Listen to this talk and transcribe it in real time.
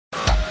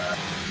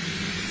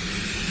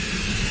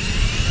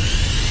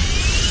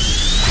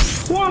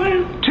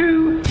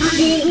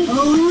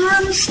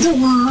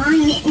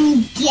Armstrong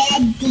and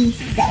Getty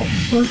soap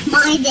with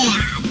my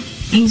dad.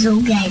 Enzo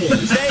Getty.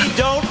 They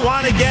don't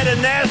want to get a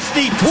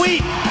nasty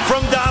tweet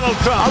from Donald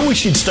Trump. I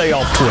wish he'd stay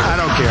off Twitter. I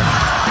don't care.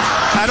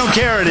 I don't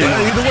care anymore.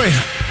 Either way.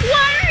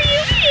 Why are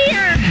you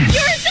here?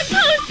 You're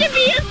supposed to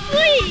be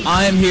asleep.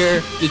 I am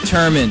here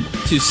determined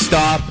to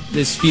stop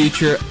this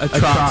future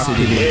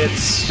atrocity.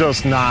 It's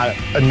just not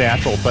a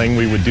natural thing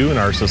we would do in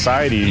our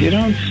society. You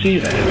don't see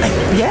that.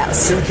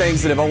 Yes. Two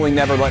things that have only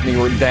never let me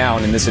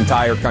down in this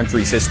entire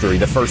country's history,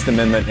 the First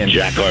Amendment and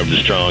Jack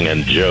Armstrong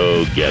and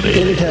Joe Getty.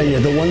 Let me tell you,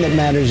 the one that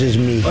matters is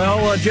me.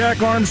 Well,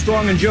 Jack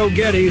Armstrong and Joe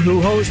Getty,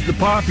 who host the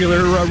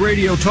popular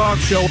radio talk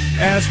show,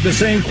 asked the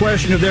same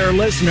question of their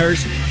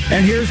listeners,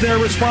 and here's their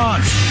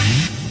response.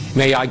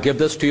 May I give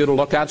this to you to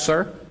look at,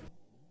 sir?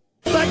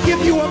 I give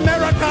you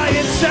America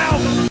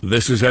itself.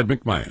 This is Ed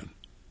McMahon.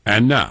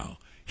 And now,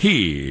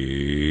 here's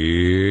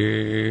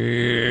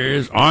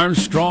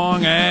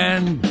Armstrong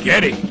and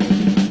Getty.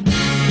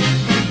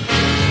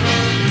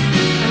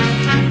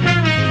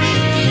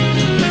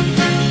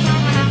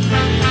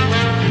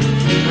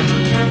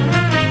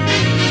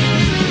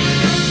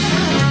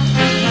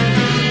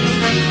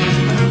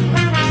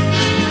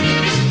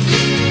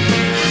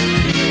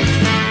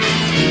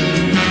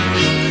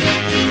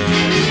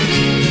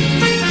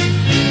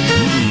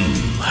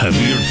 Have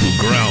ear to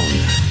ground.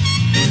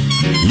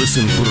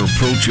 Listen for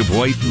approach of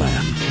white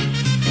man.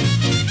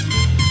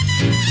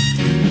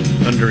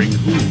 Thundering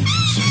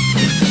hooves.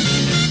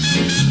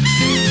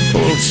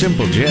 Old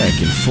Simple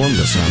Jack informed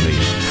us on the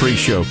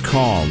pre-show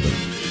call that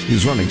he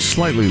was running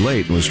slightly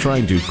late and was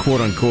trying to,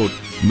 quote-unquote,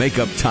 make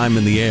up time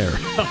in the air.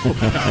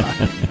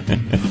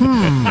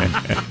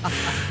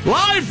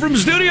 Live from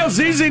Studio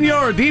C,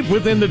 Senor, deep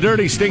within the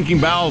dirty, stinking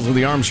bowels of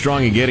the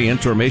Armstrong and Getty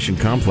Information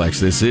Complex,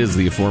 this is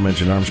the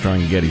aforementioned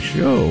Armstrong and Getty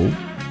Show.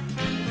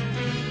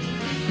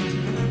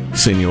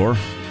 Senor,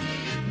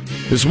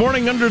 this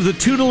morning under the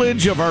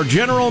tutelage of our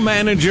general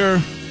manager,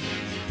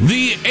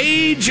 the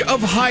Age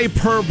of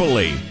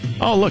Hyperbole.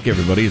 Oh, look,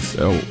 everybody.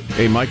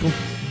 Hey, Michael.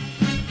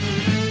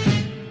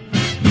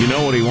 You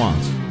know what he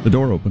wants. The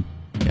door open.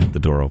 Yeah, the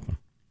door open.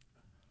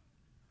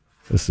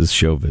 This is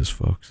showbiz,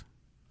 folks.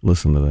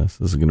 Listen to this.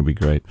 This is going to be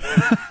great.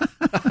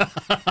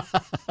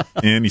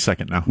 Any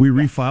second now. We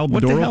refiled the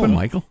door open,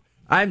 Michael.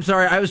 I'm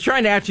sorry. I was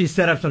trying to actually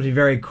set up something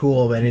very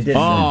cool, and it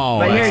didn't. Oh,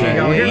 but here you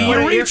go.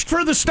 You reached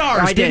for the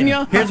stars, didn't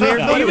you? Here's what it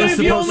was Even if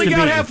supposed you only to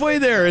got be. halfway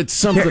there, it's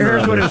something.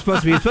 Here's what it was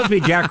supposed to be. It's supposed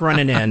to be Jack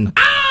running in.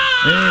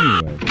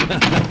 Anyway.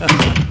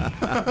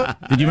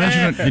 Did you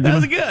mention it? That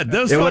was good.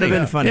 That was it funny. would have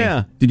been funny.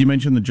 Yeah. Did you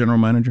mention the general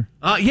manager?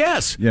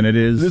 Yes. And it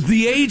is?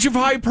 The Age of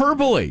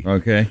Hyperbole.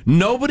 Okay.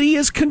 Nobody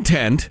is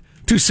content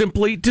to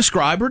simply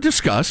describe or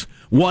discuss.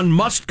 One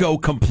must go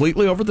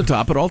completely over the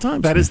top at all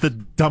times. That is the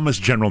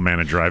dumbest general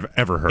manager I've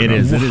ever heard of. It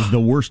is. It is the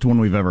worst one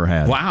we've ever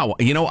had. Wow.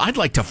 You know, I'd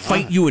like to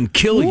fight you and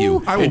kill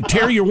you and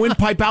tear your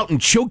windpipe out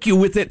and choke you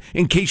with it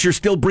in case you're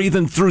still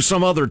breathing through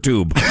some other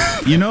tube.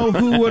 You know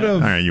who would have...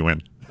 All right, you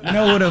win. You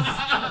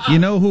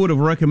know who would have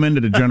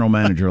recommended a general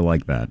manager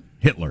like that?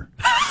 Hitler.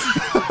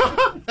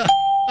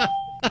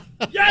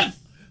 Yes!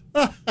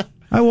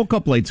 I woke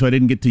up late, so I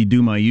didn't get to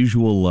do my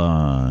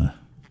usual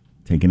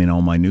taking in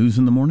all my news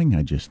in the morning.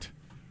 I just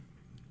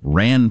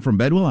ran from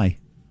bed. Well, I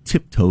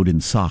tiptoed in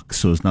socks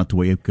so as not to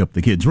wake up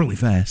the kids really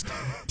fast.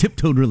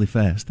 Tiptoed really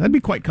fast. That'd be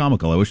quite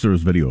comical. I wish there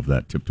was video of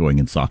that, tiptoeing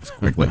in socks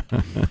quickly.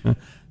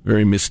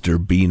 Very Mr.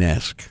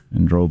 Bean-esque.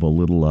 And drove a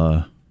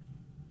little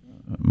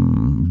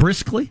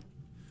briskly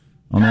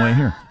on the way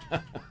here.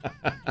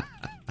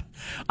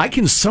 I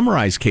can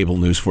summarize cable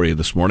news for you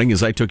this morning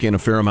as I took in a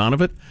fair amount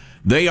of it.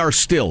 They are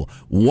still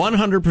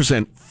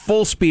 100%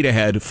 full speed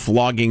ahead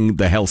flogging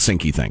the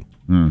Helsinki thing.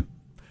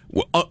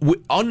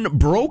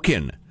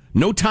 Unbroken.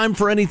 No time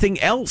for anything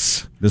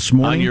else. This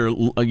morning?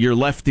 On your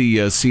lefty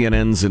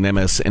CNNs and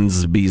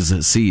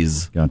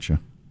MSNBCs. Gotcha.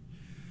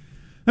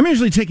 I'm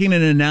usually taking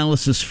an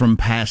analysis from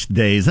past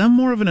days. I'm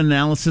more of an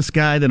analysis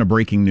guy than a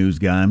breaking news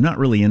guy. I'm not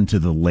really into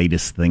the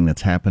latest thing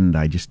that's happened.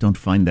 I just don't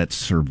find that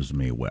serves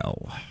me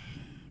well,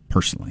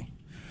 personally.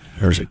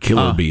 There's a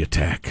killer bee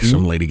attack.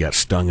 Some lady got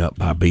stung up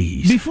by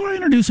bees. Before I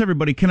introduce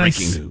everybody, can I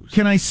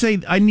say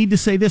I need to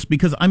say this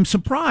because I'm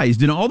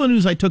surprised in all the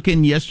news I took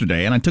in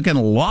yesterday, and I took in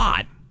a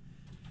lot.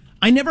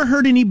 I never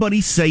heard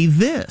anybody say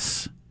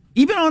this.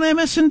 Even on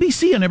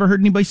MSNBC, I never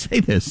heard anybody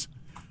say this.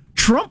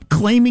 Trump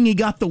claiming he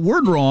got the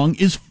word wrong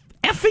is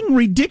effing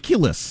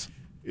ridiculous.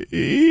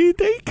 They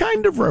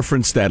kind of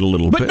referenced that a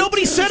little bit. But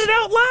nobody said it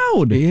out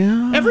loud.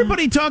 Yeah.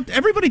 Everybody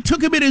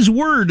took him at his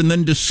word and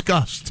then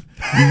discussed.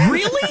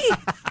 Really?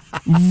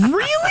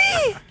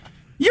 Really?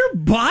 You're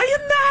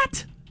buying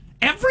that?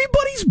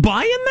 Everybody's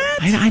buying that?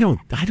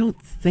 I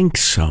don't think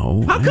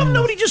so. How come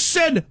nobody just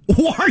said,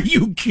 oh, are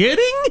you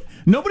kidding?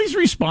 Nobody's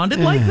responded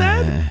like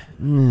that?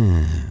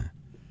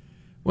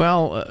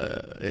 Well,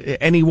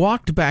 and he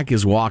walked back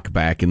his walk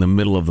back in the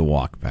middle of the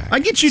walk back. I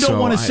get you don't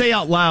want to say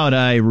out loud,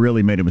 I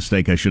really made a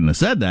mistake, I shouldn't have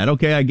said that.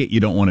 Okay, I get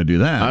you don't want to do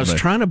that. I was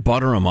trying to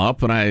butter him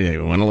up, and I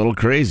went a little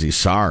crazy.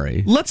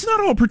 Sorry. Let's not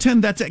all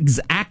pretend that's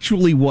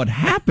actually what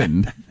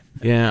happened.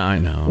 Yeah, I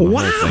know. The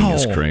whole thing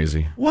is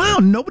crazy. Wow,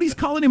 nobody's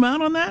calling him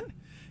out on that?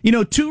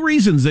 2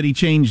 reasons that he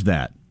changed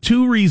that.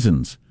 2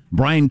 reasons.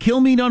 Brian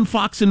Kilmeade on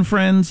Fox and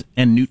Friends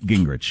and Newt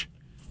Gingrich.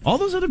 All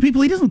those other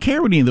people, he doesn't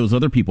care what any of those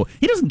other people.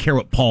 He doesn't care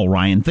what Paul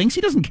Ryan thinks.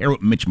 He doesn't care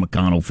what Mitch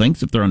McConnell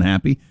thinks if they're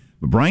unhappy.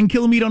 But Brian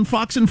Kilmeade on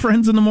Fox and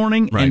Friends in the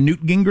morning and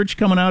Newt Gingrich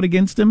coming out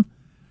against him,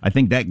 I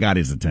think that got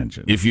his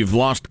attention. If you've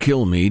lost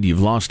Kilmeade,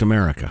 you've lost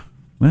America.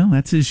 Well,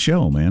 that's his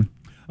show, man.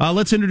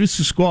 Let's introduce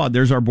the squad.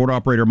 There's our board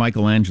operator,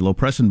 Michelangelo,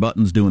 pressing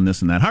buttons, doing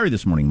this and that. How are you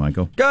this morning,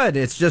 Michael? Good.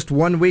 It's just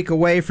 1 week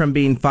away from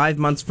being 5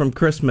 months from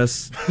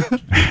Christmas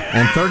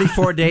and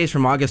 34 days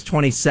from August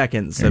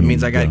 22nd. So it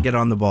means I got to get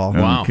on the ball.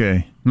 Wow.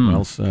 Okay.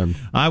 Well said.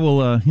 I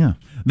will,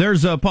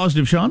 There's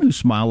Positive Sean, whose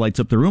smile lights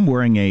up the room,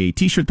 wearing a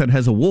T-shirt that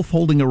has a wolf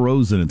holding a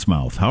rose in its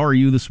mouth. How are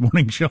you this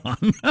morning, Sean?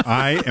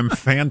 I am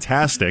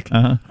fantastic.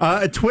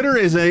 Twitter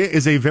is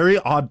a very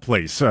odd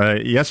place.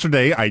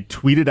 Yesterday, I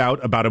tweeted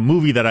out about a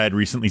movie that I had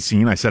recently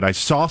seen. I said, I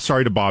saw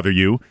Sorry to Bother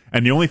You,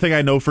 and the only thing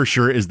I know for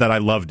sure is that I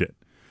loved it.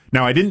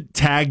 Now, I didn't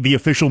tag the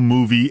official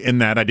movie in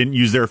that. I didn't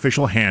use their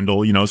official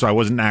handle, so I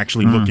wasn't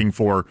actually looking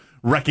for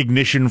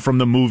recognition from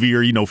the movie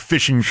or,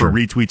 fishing for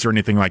retweets or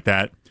anything like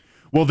that.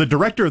 Well, the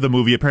director of the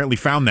movie apparently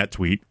found that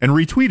tweet and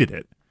retweeted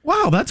it.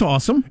 Wow, that's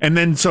awesome. And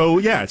then, so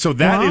that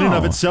in and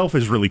of itself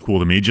is really cool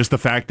to me. Just the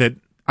fact that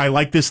I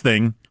like this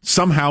thing.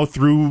 Somehow,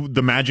 through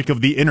the magic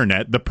of the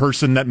internet, the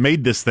person that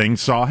made this thing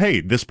saw,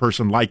 hey, this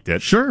person liked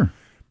it. Sure.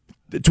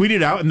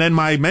 Tweeted out, and then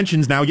my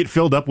mentions now get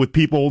filled up with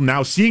people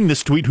now seeing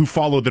this tweet who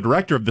follow the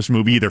director of this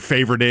movie, either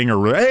favoriting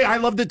or, hey, I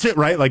loved it too,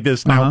 right? Like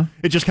this. Now,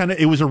 it just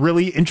it was a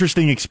really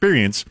interesting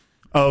experience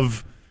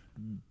of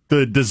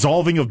the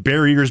dissolving of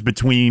barriers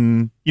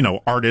between,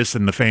 artists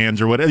and the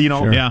fans or whatever,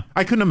 Sure. Yeah.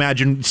 I couldn't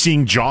imagine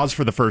seeing Jaws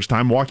for the first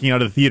time, walking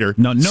out of the theater.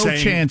 No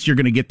chance you're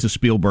going to get to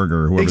Spielberg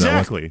or whoever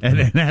exactly. that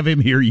was, and have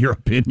him hear your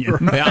opinion.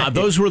 Right. Yeah,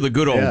 those were the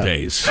good old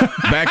days.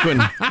 Back when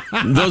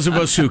those of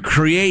us who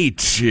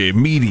create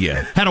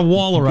media had a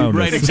wall around us.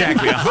 Right,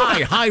 exactly. A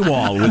high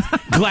wall with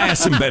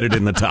glass embedded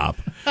in the top.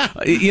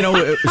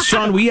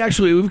 Sean,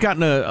 we've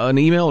gotten an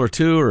email or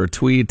two or a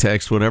tweet,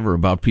 text, whatever,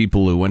 about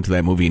people who went to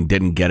that movie and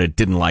didn't get it,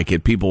 didn't like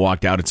it. People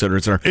walked out, et cetera,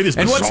 et cetera. It is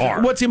bizarre.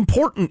 And what's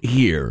important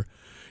here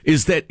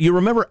is that you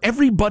remember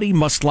everybody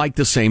must like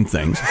the same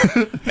things.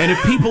 And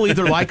if people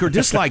either like or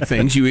dislike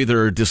things, you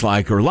either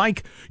dislike or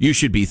like, you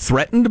should be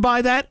threatened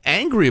by that,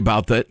 angry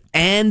about that,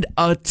 and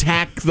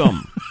attack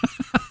them.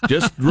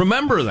 Just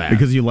remember that.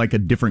 Because you like a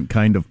different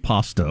kind of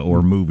pasta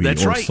or movie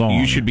That's or right. song.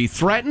 You should be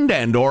threatened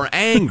and or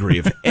angry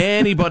if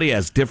anybody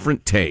has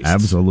different tastes.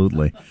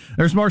 Absolutely.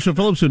 There's Marshall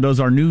Phillips, who does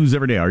our news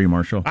every day. Are you,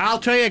 Marshall? I'll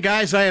tell you,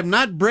 guys, I am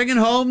not bringing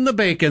home the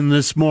bacon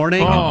this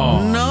morning.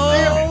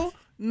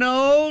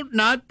 No,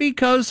 not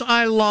because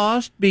I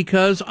lost,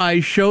 because I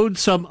showed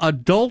some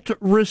adult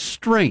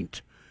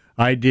restraint.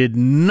 I did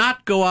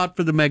not go out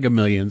for the Mega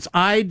Millions.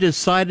 I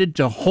decided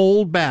to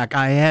hold back.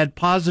 I had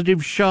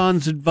Positive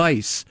Sean's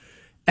advice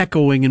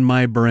echoing in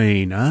my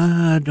brain.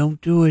 Don't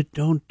do it,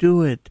 don't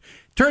do it.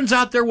 Turns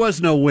out there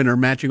was no winner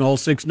matching all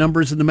 6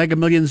 numbers in the Mega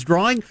Millions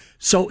drawing,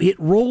 so it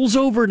rolls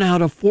over now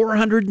to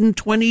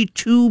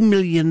 $422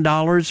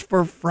 million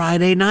for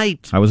Friday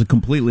night. I was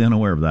completely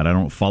unaware of that. I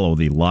don't follow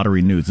the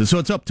lottery news. So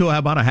it's up to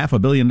about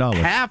 $500 million.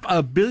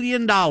 $500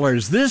 million.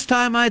 This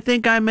time I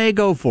think I may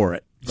go for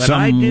it. But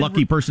some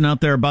lucky person out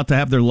there about to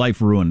have their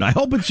life ruined. I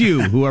hope it's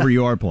you, whoever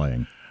you are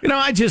playing.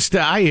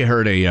 I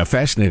heard a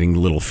fascinating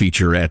little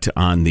featurette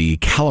on the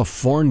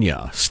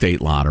California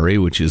State Lottery,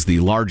 which is the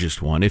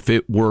largest one. If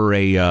it were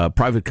a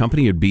private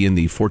company, it'd be in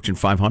the Fortune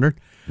 500.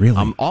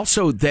 Really?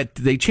 Also, that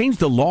they changed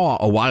the law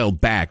a while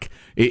back.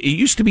 It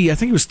used to be, I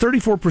think it was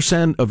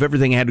 34% of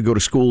everything had to go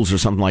to schools or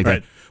something like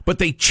that. But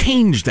they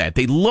changed that.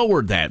 They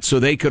lowered that so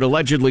they could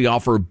allegedly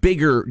offer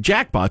bigger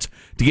jackpots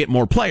to get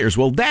more players.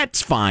 Well,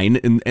 that's fine,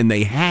 and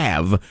they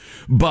have.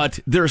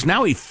 But there's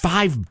now a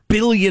 $5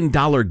 billion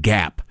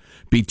gap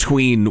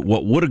between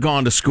what would have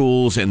gone to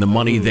schools and the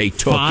money they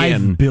took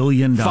in. $5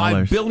 billion.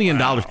 $5 billion.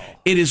 Wow.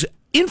 It is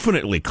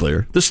infinitely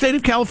clear the state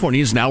of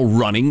California is now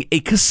running a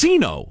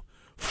casino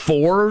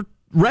for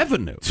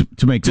revenue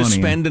to make to money,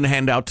 spend and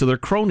hand out to their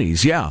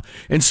cronies. Yeah.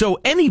 And so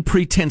any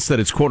pretense that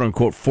it's quote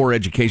unquote for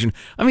education,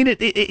 I mean,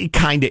 it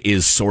kind of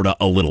is sort of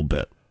a little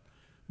bit.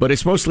 But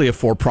it's mostly a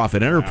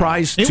for-profit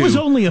enterprise. It was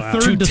only a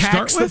third to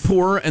tax start with? the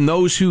poor and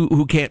those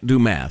who can't do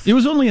math. It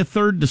was only a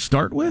third to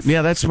start with?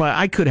 Yeah, that's why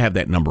I could have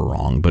that number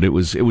wrong, but it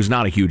was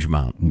not a huge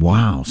amount.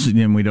 Wow. So,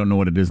 and we don't know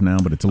what it is now,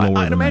 but it's lower.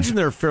 I'd imagine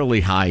there are fairly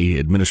high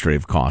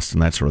administrative costs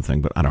and that sort of thing,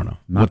 but I don't know.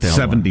 Not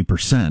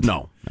 70%.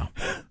 No.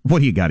 What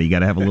do you got? You got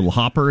to have a little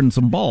hopper and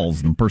some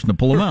balls and a person to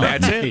pull them out.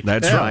 That's it.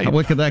 That's right.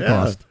 What could that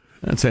cost?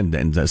 That's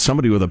and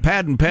somebody with a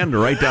pad and pen to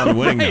write down the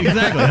winning number.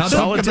 Exactly.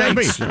 How all it tough could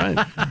takes.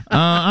 that be?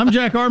 I'm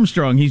Jack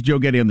Armstrong. He's Joe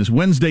Getty on this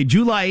Wednesday,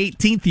 July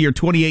 18th, year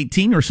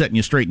 2018. We're setting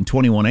you straight in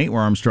 21.8. We're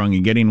Armstrong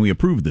and Getty, and we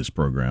approve this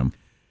program.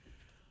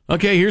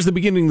 Okay, here's the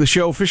beginning of the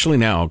show officially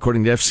now,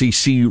 according to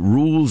FCC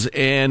rules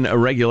and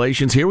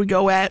regulations. Here we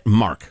go at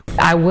Mark.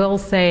 I will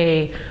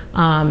say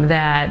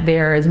that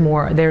there's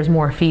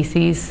more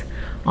feces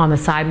on the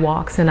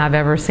sidewalks than I've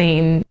ever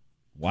seen.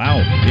 Wow.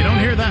 You don't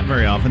hear that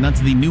very often. That's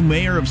the new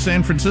mayor of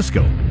San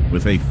Francisco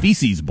with a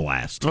feces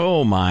blast.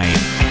 Oh, my.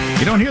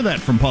 You don't hear that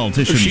from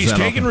politicians. She's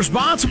taking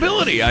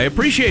responsibility. I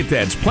appreciate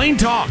that. It's plain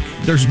talk.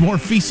 There's more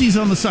feces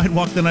on the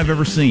sidewalk than I've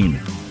ever seen.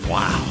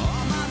 Wow.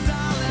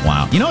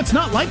 Wow. You know, it's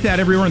not like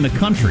that everywhere in the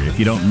country, if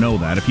you don't know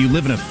that. If you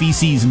live in a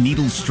feces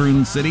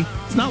needle-strewn city,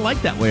 it's not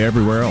like that way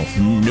everywhere else.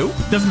 Nope.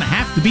 It doesn't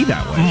have to be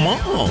that way.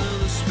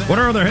 What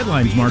are other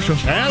headlines, Marshall?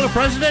 Well, the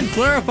president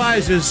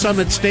clarifies his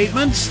summit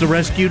statements. The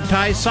rescued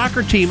Thai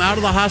soccer team out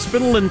of the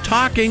hospital and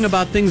talking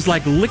about things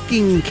like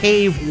licking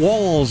cave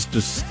walls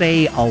to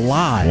stay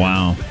alive.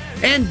 Wow.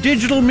 And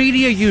digital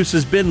media use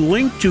has been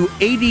linked to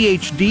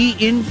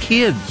ADHD in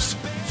kids.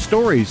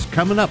 Stories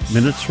coming up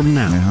minutes from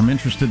now. Yeah, I'm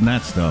interested in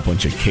that stuff.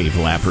 Bunch of cave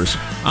lappers.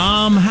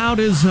 How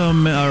does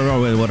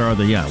what are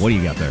the what do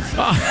you got there?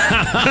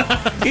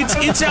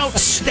 It's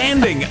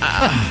outstanding.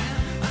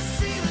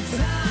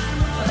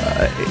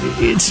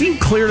 It seemed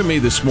clear to me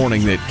this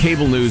morning that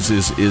cable news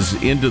is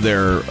into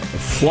their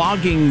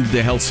flogging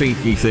the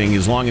Helsinki thing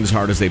as long and as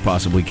hard as they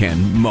possibly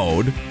can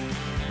mode.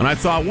 And I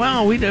thought,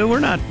 well, we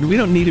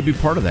don't need to be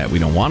part of that. We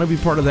don't want to be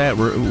part of that.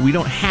 We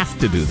don't have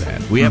to do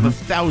that. We have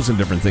 1,000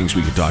 different things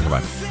we could talk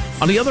about.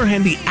 On the other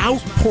hand, the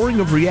outpouring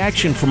of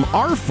reaction from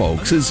our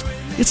folks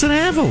it's an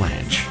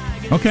avalanche.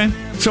 Okay.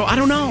 So I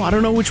don't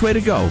know which way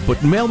to go,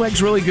 but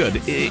mailbag's really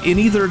good in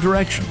either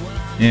direction.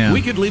 Yeah.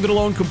 We could leave it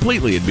alone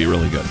completely. It'd be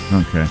really good.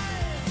 Okay.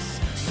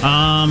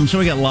 So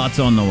we got lots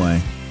on the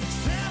way.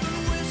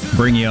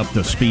 Bring you up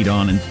to speed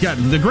on. And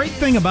the great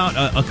thing about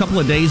a couple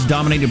of days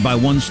dominated by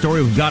one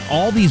story, we've got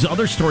all these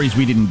other stories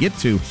we didn't get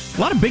to.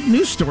 A lot of big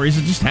news stories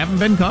that just haven't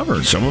been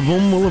covered. Some of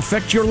them will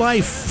affect your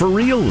life for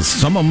reals.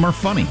 Some of them are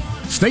funny.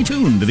 Stay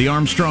tuned to the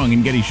Armstrong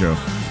and Getty Show.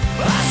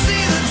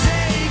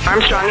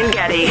 Armstrong and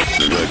Getty.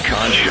 The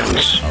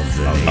conscience of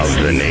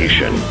the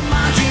nation.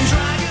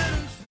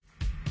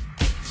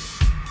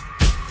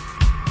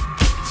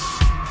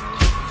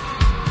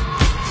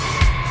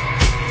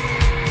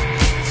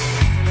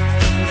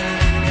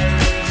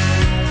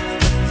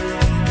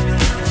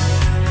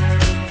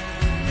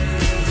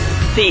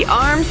 The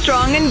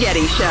Armstrong and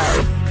Getty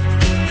Show.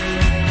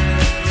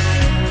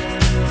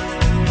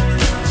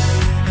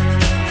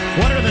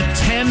 What are the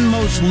 10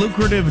 most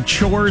lucrative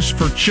chores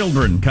for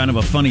children? Kind of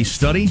a funny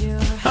study.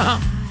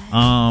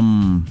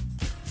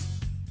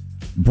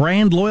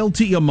 Brand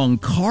loyalty among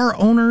car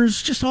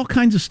owners. Just all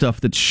kinds of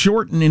stuff that's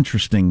short and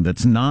interesting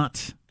that's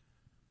not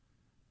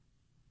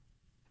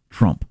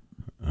Trump.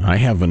 I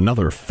have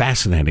another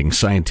fascinating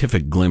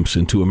scientific glimpse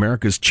into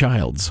America's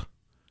childs.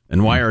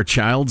 And why our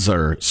childs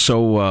are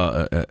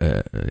so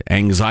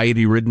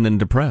anxiety-ridden and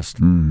depressed.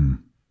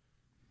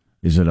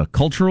 Is it a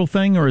cultural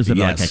thing or is it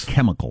like a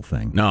chemical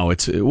thing? No,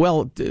 it's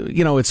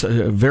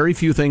very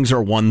few things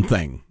are one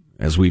thing,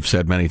 as we've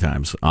said many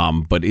times.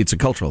 But it's a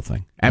cultural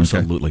thing.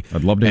 Absolutely. Okay.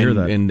 I'd love to hear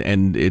that.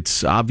 And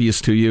it's obvious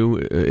to you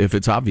if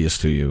it's obvious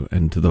to you.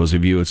 And to those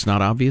of you it's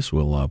not obvious,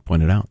 we'll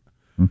point it out.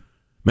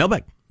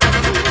 Mailbag.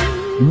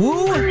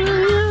 Woo!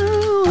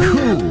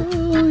 Cool.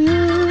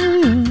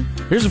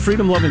 Here's a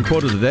freedom-loving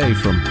quote of the day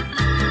from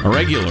a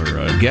regular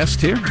guest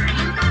here.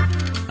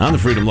 On the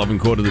freedom-loving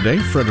quote of the day,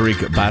 Frederic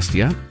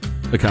Bastiat,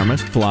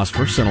 economist,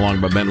 philosopher, sent along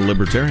by Ben, a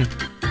libertarian.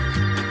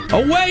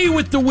 Away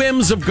with the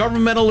whims of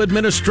governmental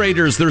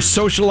administrators, their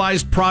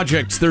socialized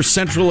projects, their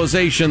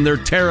centralization, their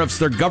tariffs,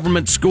 their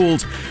government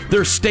schools,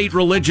 their state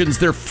religions,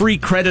 their free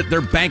credit,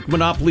 their bank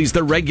monopolies,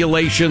 their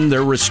regulation,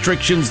 their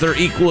restrictions, their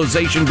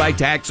equalization by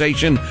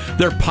taxation,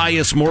 their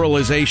pious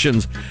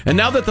moralizations. And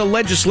now that the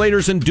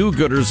legislators and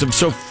do-gooders have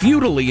so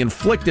futilely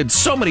inflicted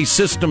so many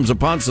systems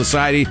upon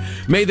society,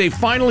 may they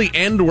finally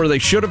end where they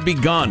should have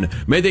begun.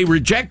 May they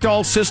reject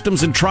all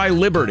systems and try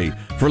liberty,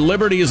 for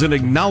liberty is an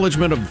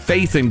acknowledgement of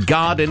faith in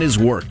God and His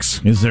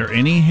works. Is there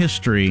any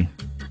history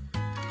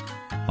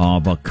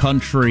of a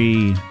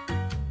country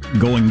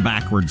going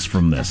backwards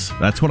from this?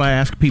 That's what I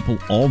ask people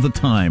all the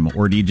time.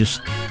 Or does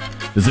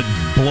it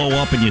blow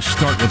up and you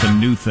start with a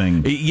new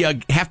thing? You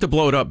have to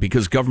blow it up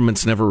because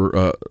governments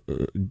never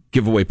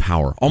give away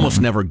power.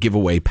 Almost never give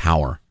away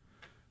power.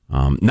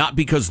 Not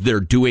because they're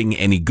doing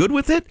any good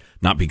with it,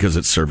 not because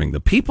it's serving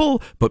the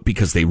people, but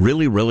because they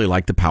really, really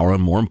like the power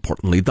and, more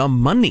importantly, the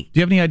money. Do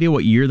you have any idea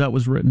what year that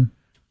was written?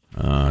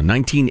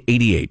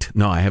 1988.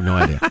 No, I have no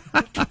idea.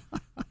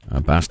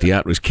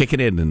 Bastiat was kicking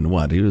it, and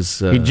what? He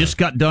just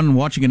got done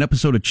watching an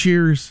episode of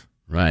Cheers.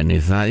 Right, and he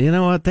thought, you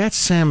know what? That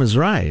Sam is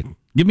right.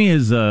 Give me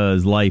his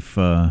life.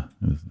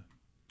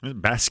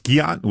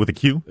 Basquiat with a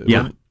Q?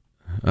 Yeah.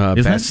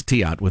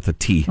 Bastiat with a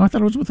T. Oh, I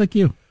thought it was with a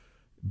Q.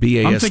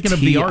 I'm thinking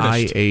of the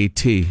artist.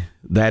 Bastiat.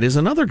 That is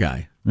another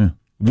guy. Yeah.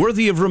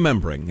 Worthy of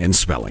remembering and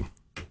spelling.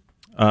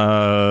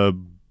 Born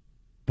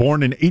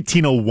in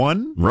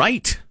 1801?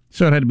 Right.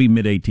 So it had to be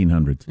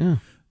mid-1800s. Yeah.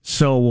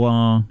 So,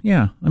 I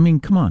mean,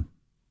 come on.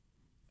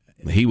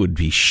 He would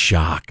be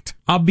shocked.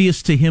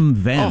 Obvious to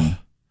him then.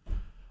 Oh,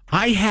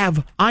 I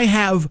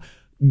have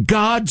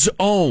God's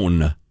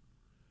own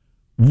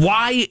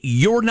why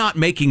you're not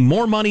making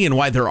more money and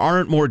why there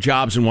aren't more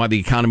jobs and why the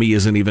economy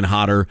isn't even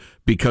hotter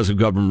because of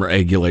government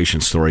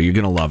regulation story. You're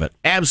going to love it.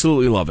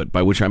 Absolutely love it,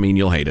 by which I mean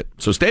you'll hate it.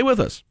 So stay with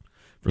us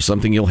for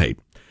something you'll hate.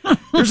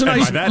 Here's a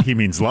nice... And by that, he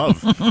means love.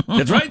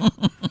 That's right.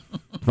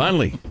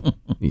 Finally,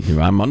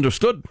 I'm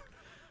understood.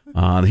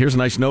 Here's a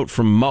nice note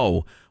from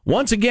Mo.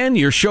 Once again,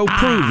 your show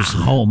proves...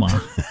 Homa.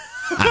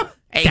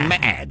 Hey,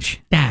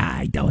 Madge.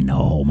 I don't know,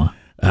 Homa.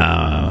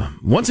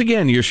 Once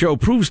again, your show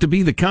proves to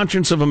be the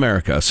conscience of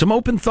America. Some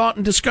open thought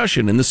and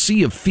discussion in the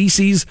sea of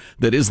feces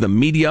that is the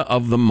media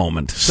of the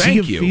moment. Thank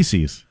you. Sea of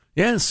feces.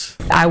 Yes.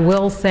 I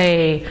will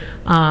say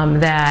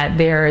that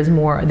there's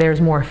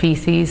more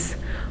feces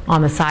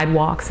on the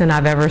sidewalks than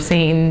I've ever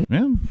seen.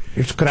 Yeah.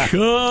 It's crap.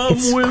 Come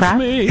It's with crap?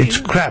 me. It's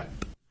crap.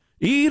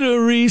 Eat a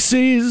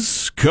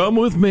Reese's. Come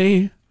with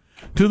me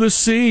to the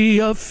sea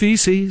of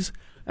feces.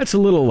 That's a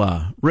little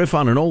riff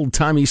on an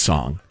old-timey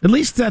song. At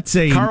least that's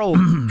a...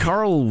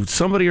 Carl,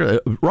 somebody,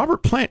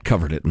 Robert Plant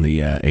covered it in the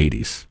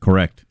 80s.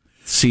 Correct.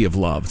 Sea of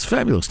Love. It's a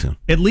fabulous tune.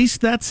 At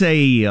least that's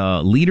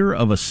a leader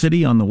of a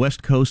city on the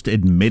West Coast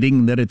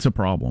admitting that it's a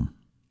problem.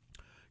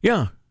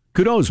 Yeah.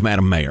 Kudos,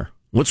 Madam Mayor.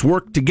 Let's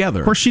work together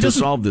Of course, she to doesn't-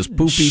 solve this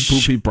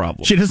poopy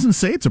problem. She doesn't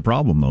say it's a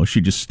problem, though.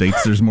 She just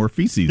states there's more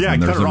feces. Yeah,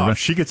 than cut there's her a- off.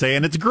 She could say,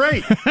 and it's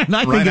great. And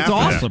I Right think it's after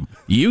that. awesome.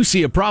 You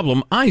see a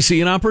problem, I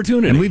see an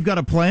opportunity. And we've got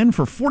a plan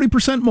for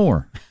 40%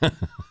 more.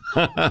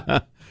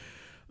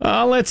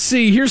 Let's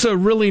see. Here's a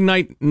really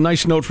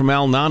nice note from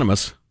Al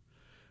Anonymous.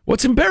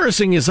 What's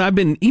embarrassing is I've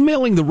been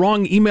emailing the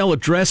wrong email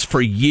address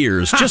for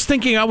years, just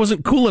thinking I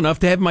wasn't cool enough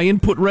to have my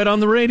input read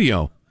on the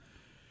radio.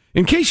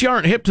 In case you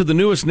aren't hip to the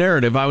newest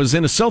narrative, I was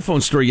in a cell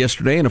phone store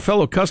yesterday and a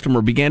fellow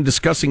customer began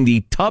discussing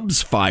the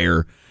Tubbs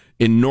fire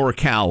in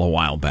NorCal a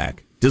while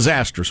back.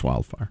 Disastrous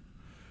wildfire.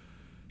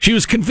 She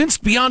was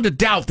convinced beyond a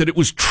doubt that it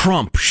was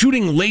Trump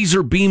shooting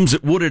laser beams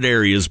at wooded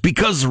areas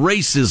because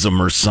racism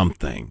or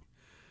something.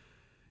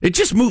 It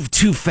just moved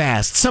too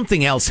fast.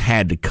 Something else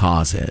had to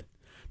cause it.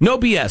 No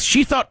BS.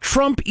 She thought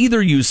Trump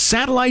either used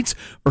satellites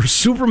or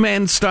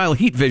Superman-style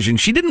heat vision.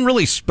 She didn't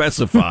really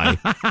specify.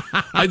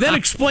 I then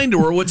explained to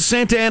her what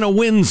Santa Ana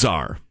winds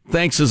are.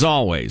 Thanks as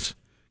always.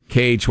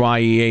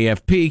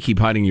 KHYEAFP. Keep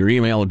hiding your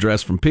email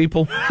address from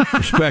people.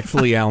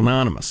 Respectfully, Al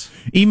Anonymous.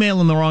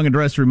 Emailing the wrong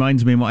address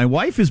reminds me, my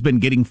wife has been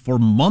getting for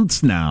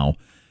months now,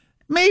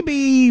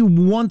 maybe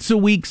once a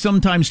week,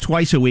 sometimes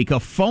twice a week, a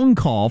phone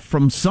call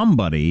from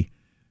somebody,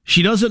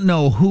 she doesn't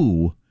know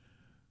who'll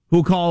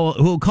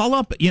call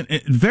up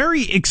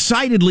very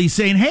excitedly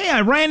saying, hey,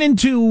 I ran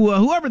into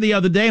whoever the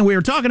other day and we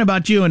were talking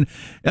about you and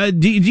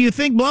do you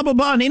think blah, blah,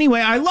 blah. And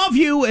anyway, I love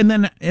you. And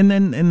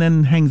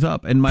then hangs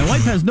up. And my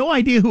wife has no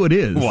idea who it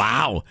is.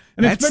 Wow.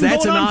 And That's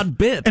an odd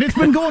bit. And it's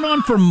been going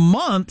on for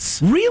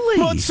months.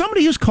 Really? Well, it's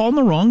somebody who's calling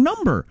the wrong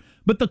number.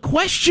 But the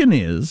question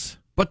is...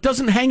 But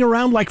doesn't hang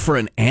around like for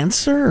an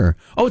answer?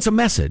 Oh, it's a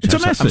message. It's a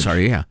message. I'm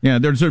sorry, yeah. Yeah,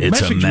 there's a It's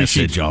message a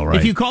message, machine. all right.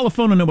 If you call a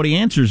phone and nobody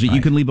answers it, you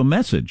can leave a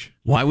message.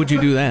 Why would you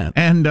do that?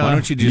 And why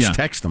don't you just yeah,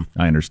 text them?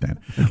 I understand.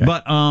 Okay.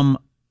 But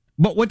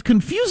what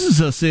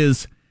confuses us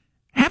is,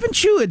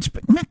 haven't you, it's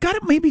got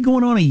it maybe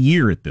going on a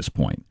year at this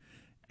point.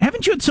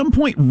 Haven't you at some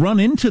point run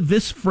into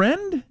this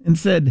friend and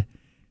said,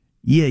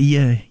 yeah,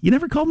 you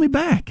never called me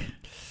back?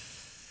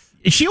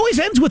 She always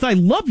ends with "I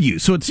love you,"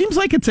 so it seems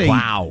like it's a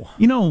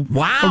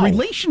a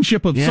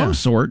relationship of some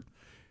sort.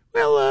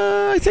 Well,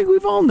 I think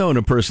we've all known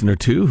a person or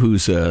two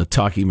who's a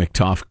talky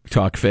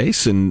McTalk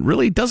face and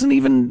really doesn't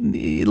even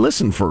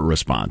listen for a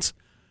response.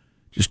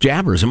 Just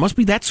jabbers. It must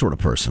be that sort of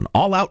person.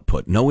 All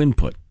output, no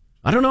input.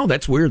 I don't know.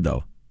 That's weird,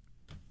 though.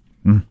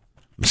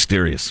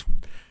 Mysterious.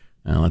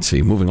 Let's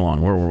see. Moving along.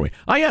 Where were we?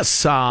 Oh,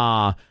 yes.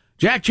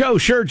 Jack Joe,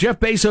 sure, Jeff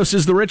Bezos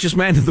is the richest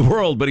man in the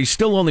world, but he's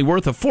still only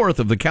worth a fourth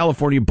of the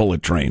California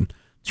bullet train.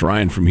 It's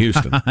Ryan from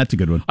Houston. That's a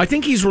good one. I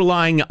think he's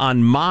relying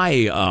on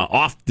my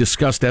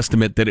oft-discussed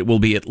estimate that it will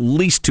be at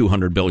least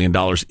 $200 billion,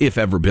 if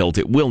ever built.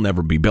 It will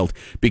never be built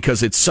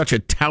because it's such a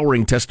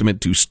towering testament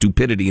to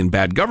stupidity and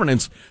bad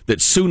governance that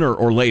sooner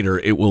or later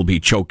it will be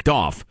choked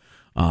off.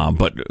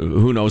 But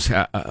who knows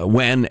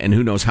when and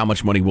who knows how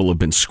much money will have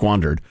been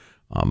squandered.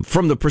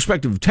 From the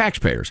perspective of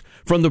taxpayers,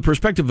 from the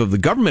perspective of the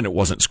government, it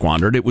wasn't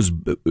squandered. It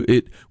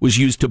was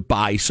used to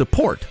buy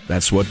support.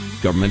 That's what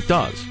government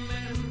does.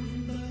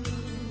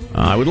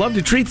 I would love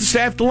to treat the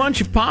staff to lunch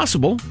if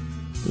possible,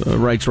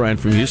 writes Ryan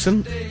from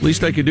Houston.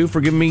 Least I could do for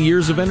giving me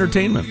years of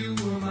entertainment.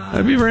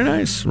 That'd be very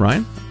nice,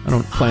 Ryan. I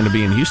don't plan to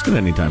be in Houston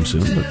anytime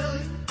soon. But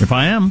if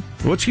I am,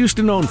 what's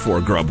Houston known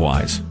for,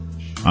 grub-wise?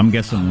 I'm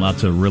guessing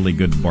lots of really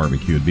good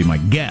barbecue would be my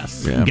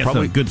guess. Yeah,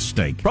 probably a good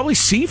steak. Probably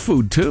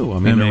seafood, too. I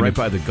mean, they're right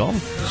by the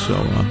Gulf.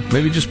 So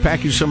maybe just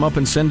package some up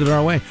and send it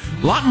our way.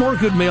 A lot more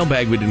good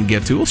mailbag we didn't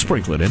get to. We'll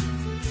sprinkle it in.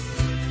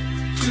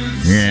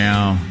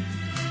 Yeah.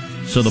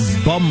 So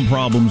the bum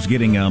problem's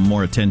getting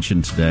more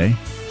attention today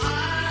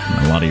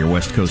in a lot of your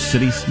West Coast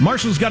cities.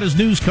 Marshall's got his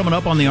news coming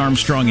up on the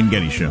Armstrong and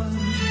Getty Show.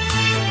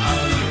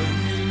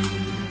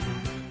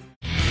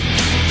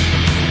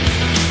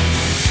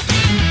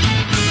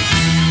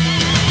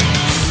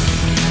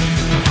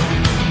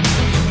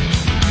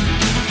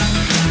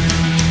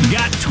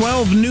 Got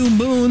 12 new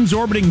moons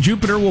orbiting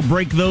Jupiter. We'll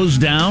break those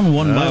down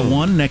one by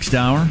one next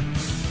hour.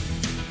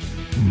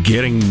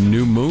 Getting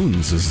new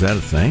moons, is that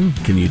a thing?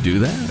 Can you do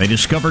that? They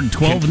discovered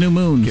 12 new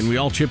moons. Can we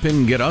all chip in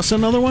and get us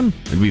another one?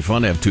 It'd be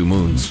fun to have 2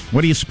 moons.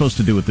 What are you supposed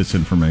to do with this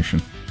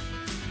information?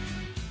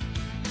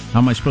 How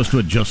am I supposed to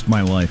adjust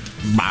my life?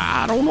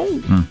 I don't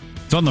know.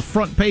 It's on the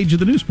front page of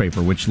the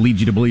newspaper, which leads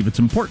you to believe it's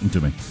important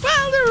to me. Well,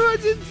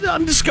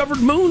 undiscovered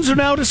moons are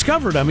now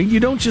discovered. I mean, you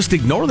don't just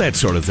ignore that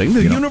sort of thing.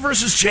 The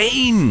universe has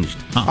changed.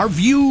 Our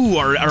view,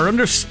 our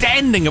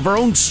understanding of our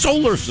own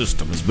solar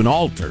system has been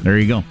altered. There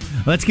you go.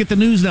 Let's get the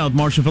news now with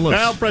Marshall Phillips.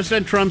 Well,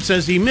 President Trump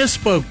says he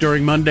misspoke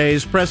during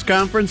Monday's press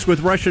conference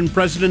with Russian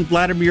President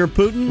Vladimir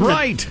Putin.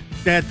 Right.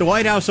 At the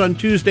White House on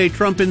Tuesday,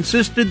 Trump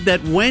insisted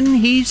that when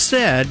he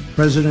said...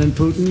 President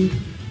Putin,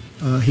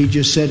 he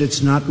just said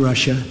it's not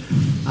Russia.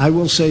 I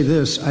will say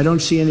this. I don't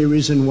see any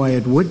reason why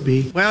it would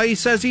be. Well, he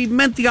says he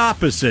meant the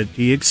opposite.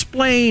 He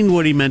explained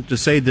what he meant to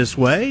say this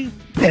way.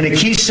 In a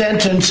key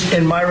sentence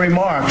in my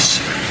remarks,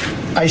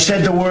 I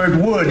said the word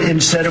would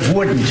instead of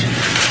wouldn't.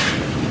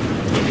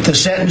 The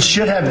sentence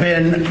should have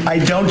been, I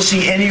don't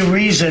see any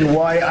reason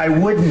why I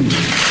wouldn't,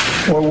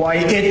 or why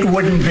it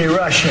wouldn't be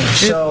Russia.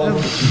 So,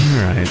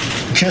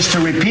 just to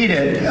repeat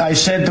it, I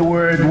said the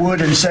word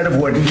would instead of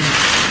wouldn't.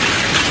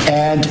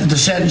 And the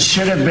sentence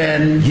should have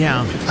been,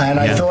 and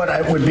I thought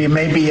it would be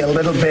maybe a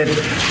little bit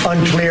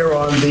unclear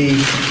on the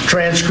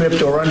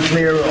transcript or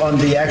unclear on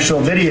the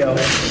actual video.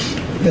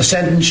 The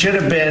sentence should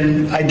have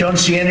been, I don't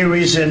see any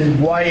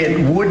reason why it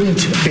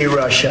wouldn't be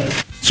Russia.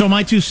 So am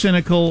I too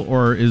cynical,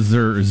 or is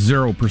there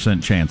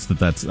 0% chance that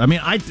that's... I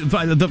mean,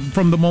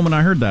 from the moment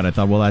I heard that, I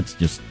thought, well, that's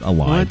just a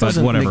lie. Well, it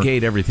doesn't whatever.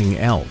 negate everything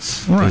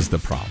else is the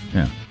problem.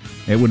 Yeah.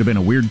 It would have been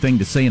a weird thing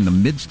to say in the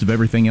midst of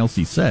everything else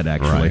he said,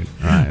 actually.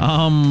 Right.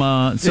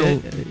 Are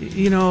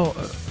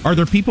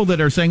there people that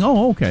are saying,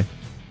 oh, okay?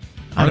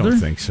 I don't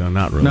think so.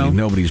 Not really. No?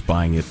 Nobody's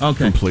buying it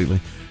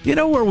completely. You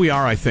know where we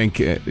are, I think,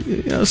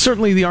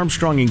 certainly the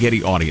Armstrong and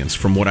Getty audience,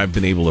 from what I've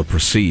been able to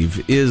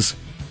perceive, is,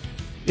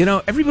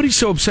 everybody's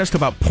so obsessed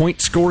about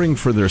point scoring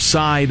for their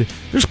side.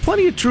 There's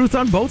plenty of truth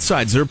on both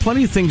sides. There are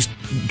plenty of things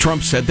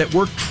Trump said that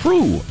were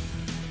true.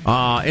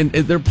 And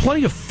there are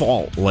plenty of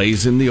fault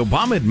lays in the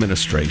Obama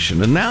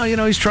administration. And now,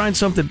 he's trying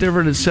something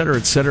different, et cetera,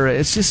 et cetera.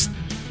 It's just,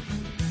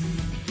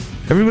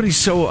 everybody's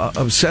so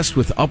obsessed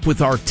with up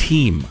with our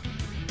team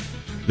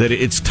that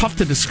it's tough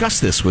to discuss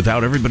this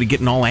without everybody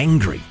getting all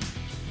angry.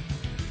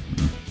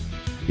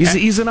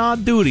 He's an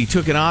odd dude. He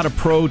took an odd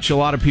approach. A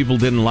lot of people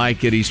didn't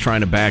like it. He's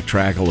trying to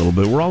backtrack a little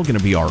bit. We're all going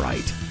to be all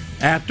right.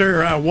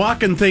 After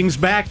walking things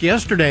back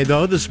yesterday,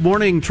 though, this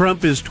morning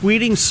Trump is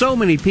tweeting, so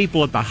many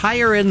people at the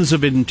higher ends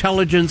of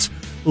intelligence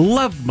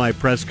loved my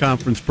press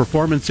conference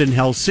performance in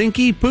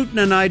Helsinki.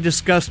 Putin and I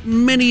discussed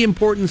many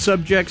important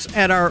subjects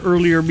at our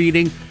earlier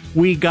meeting.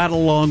 We got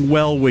along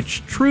well,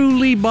 which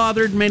truly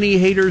bothered many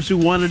haters who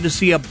wanted to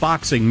see a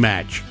boxing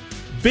match.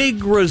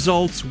 Big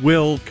results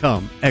will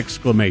come! !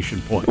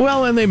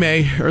 Well, and they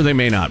may, or they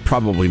may not.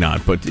 Probably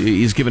not, but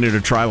he's given it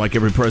a try like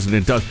every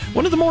president does.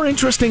 One of the more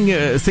interesting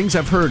things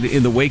I've heard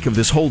in the wake of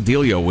this whole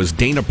dealio was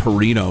Dana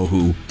Perino,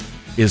 who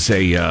is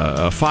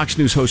a Fox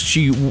News host.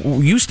 She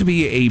used to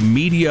be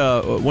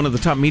one of the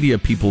top media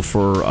people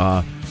for,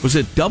 was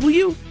it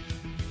W?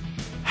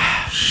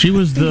 She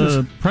was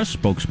the press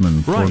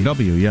spokesman for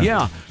W,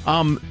 Yeah.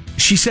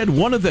 She said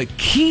one of the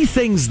key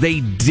things they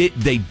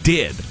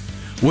did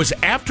was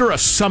after a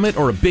summit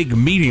or a big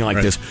meeting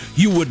like this,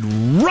 you would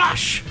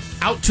rush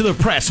out to the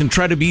press and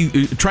try to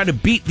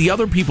beat the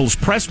other people's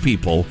press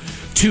people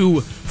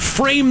to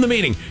frame the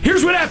meeting.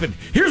 Here's what happened.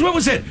 Here's what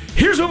was said.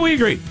 Here's what we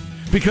agreed.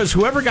 Because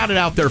whoever got it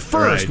out there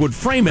first would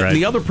frame it, and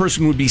the other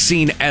person would be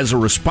seen as a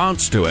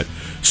response to it.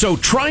 So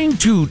trying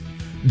to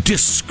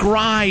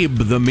describe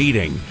the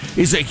meeting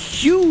is a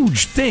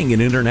huge thing in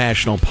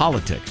international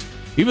politics.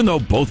 Even though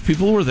both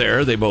people were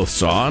there, they both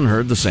saw and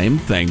heard the same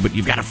thing, but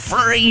you've got to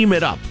frame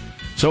it up.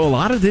 So a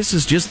lot of this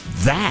is just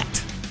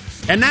that.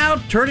 And now,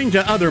 turning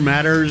to other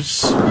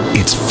matters.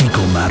 It's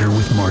Fecal Matter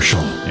with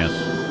Marshall. Yes.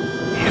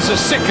 He's a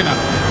sickener.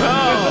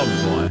 Oh,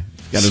 boy.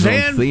 Got his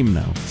own theme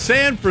now.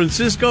 San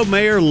Francisco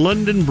Mayor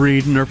London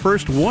Breed, in her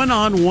first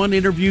one-on-one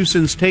interview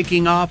since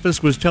taking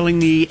office, was telling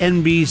the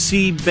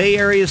NBC Bay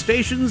Area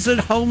stations that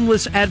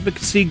homeless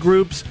advocacy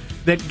groups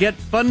that get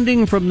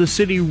funding from the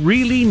city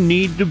really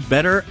need to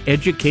better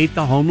educate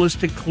the homeless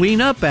to clean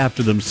up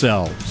after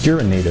themselves. You're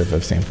a native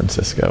of San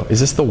Francisco. Is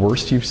this the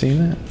worst you've seen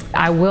it?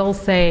 I will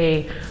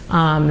say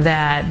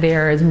that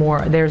there's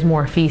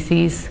more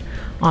feces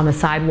on the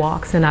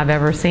sidewalks than I've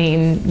ever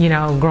seen.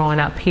 Growing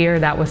up here,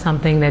 that was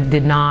something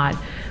that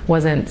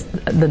wasn't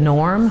the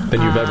norm.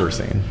 Than you've ever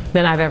seen.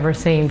 Than I've ever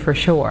seen, for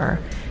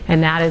sure.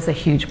 And that is a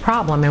huge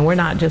problem. And we're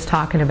not just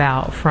talking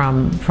about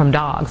from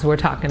dogs. We're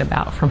talking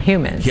about from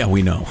humans. Yeah,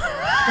 we know.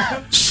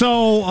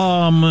 So,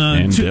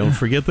 and don't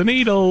forget the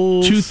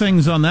needles. 2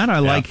 things on that. I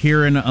like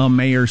hearing a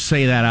mayor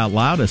say that out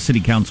loud. A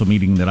city council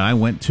meeting that I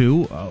went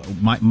to.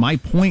 My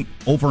point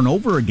over and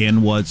over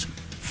again was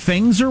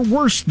things are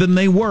worse than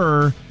they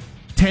were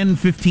 10,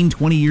 15,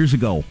 20 years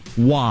ago.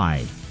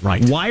 Why?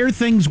 Right. Why are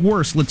things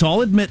worse? Let's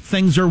all admit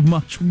things are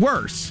much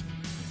worse.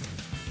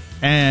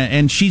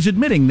 And she's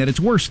admitting that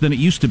it's worse than it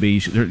used to be,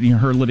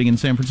 her living in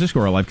San Francisco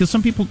her life, because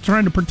some people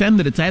trying to pretend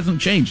that it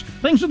hasn't changed.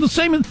 Things are the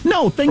same.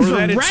 No, things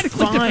are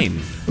radically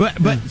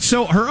different. But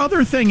so her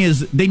other thing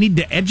is they need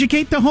to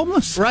educate the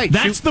homeless. Right.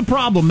 That's the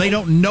problem. They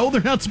don't know they're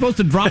not supposed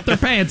to drop their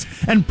pants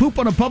and poop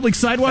on a public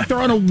sidewalk.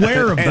 They're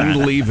unaware of that.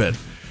 And leave it.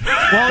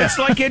 Well, it's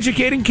like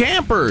educating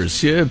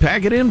campers. You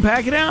pack it in,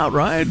 pack it out,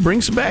 right?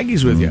 Bring some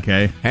baggies with you.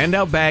 Okay. Hand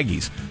out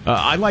baggies.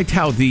 I liked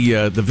how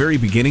the very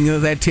beginning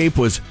of that tape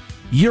was,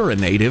 "You're a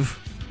native."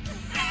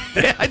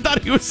 I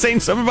thought he was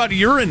saying something about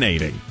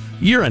urinating.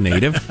 You're a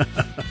native.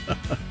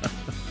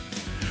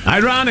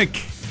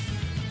 Ironic.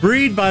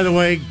 Breed, by the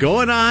way,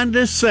 going on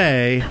to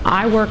say,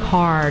 I work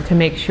hard to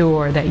make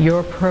sure that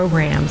your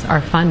programs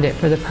are funded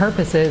for the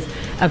purposes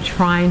of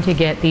trying to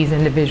get these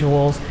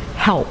individuals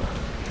help.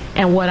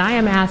 And what I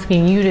am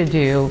asking you to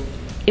do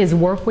is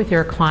work with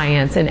your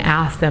clients and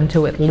ask them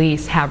to at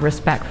least have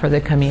respect for the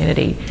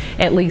community,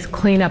 at least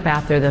clean up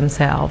after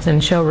themselves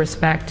and show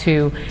respect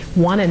to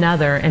one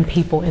another and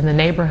people in the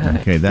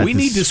neighborhood. Okay,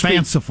 that's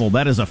fanciful.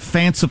 That is a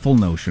fanciful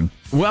notion.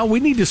 Well, we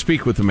need to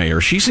speak with the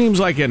mayor. She seems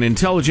like an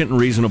intelligent and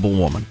reasonable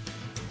woman.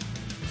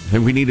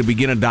 And we need to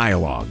begin a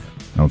dialogue.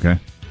 Okay.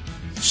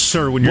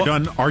 Sir, when you're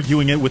done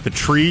arguing it with the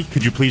tree,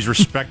 could you please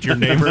respect your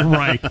neighbor?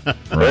 Right.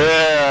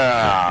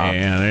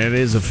 And it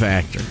is a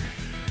factor.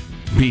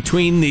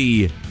 Between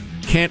the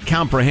can't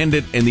comprehend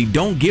it and the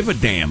don't give a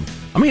damn.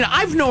 I mean,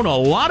 I've known a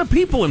lot of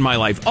people in my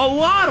life, a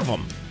lot of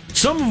them.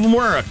 Some of them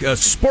wear a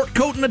sport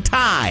coat and a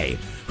tie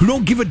who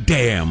don't give a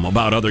damn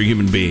about other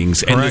human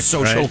beings and the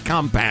social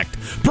compact.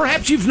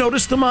 Perhaps you've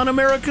noticed them on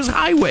America's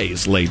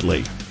highways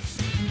lately.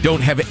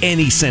 Don't have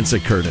any sense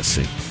of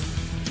courtesy.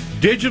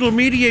 digital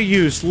media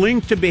use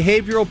linked to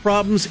behavioral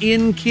problems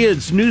in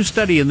kids. New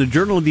study in the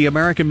Journal of the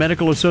American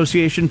Medical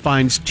Association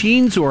finds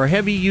teens who are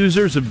heavy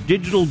users of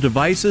digital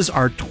devices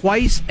are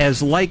twice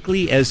as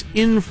likely as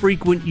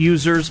infrequent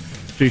users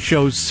to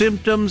show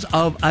symptoms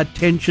of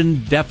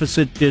attention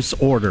deficit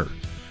disorder.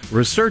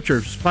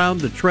 Researchers found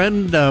the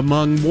trend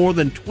among more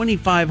than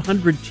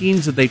 2,500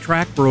 teens that they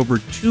tracked for over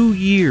 2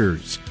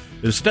 years.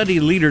 The study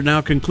leader now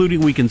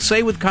concluding we can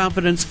say with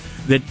confidence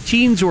that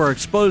teens who are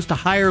exposed to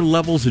higher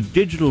levels of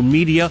digital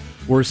media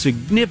were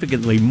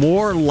significantly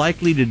more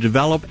likely to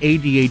develop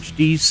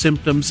ADHD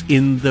symptoms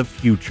in the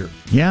future.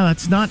 Yeah,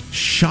 that's not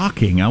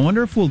shocking. I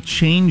wonder if we'll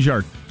change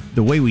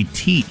the way we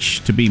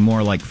teach to be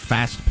more like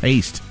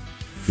fast-paced,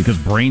 because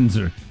brains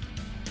are...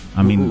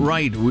 I mean,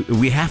 right,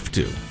 we have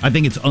to. I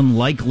think it's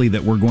unlikely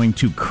that we're going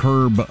to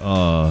curb,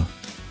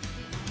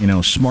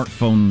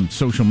 smartphone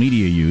social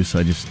media use.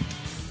 I just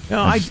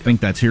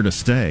think that's here to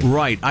stay.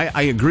 Right.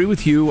 I agree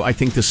with you. I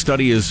think the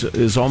study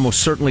is almost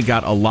certainly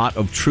got a lot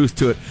of truth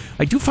to it.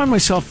 I do find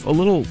myself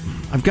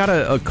I've got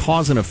a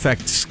cause and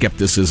effect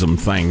skepticism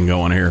thing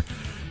going here.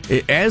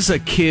 As a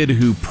kid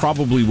who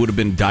probably would have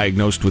been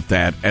diagnosed with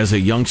that as a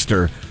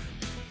youngster,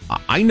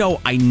 I know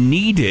I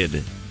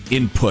needed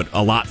input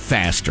a lot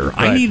faster. Right.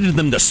 I needed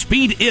them to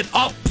speed it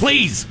up,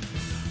 please.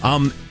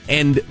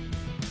 And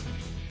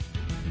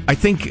I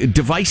think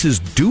devices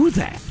do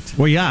that.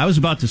 Well, yeah, I was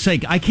about to say,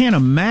 I can't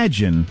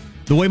imagine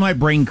the way my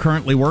brain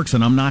currently works,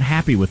 and I'm not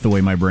happy with the way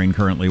my brain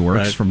currently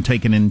works from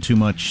taking in too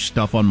much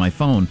stuff on my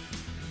phone,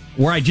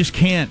 where I just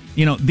can't,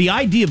 the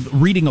idea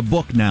of reading a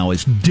book now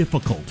is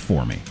difficult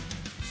for me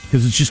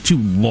because it's just too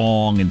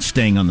long and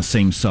staying on the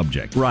same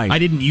subject. Right. I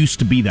didn't used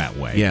to be that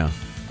way. Yeah.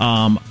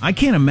 I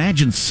can't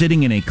imagine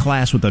sitting in a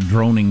class with a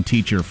droning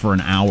teacher for an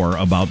hour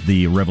about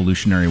the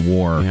Revolutionary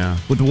War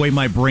with the way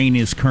my brain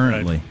is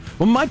currently. Right.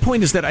 Well, my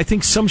point is that I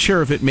think some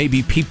share of it may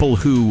be people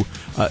who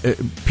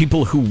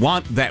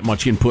want that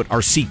much input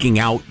are seeking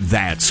out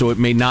that, so it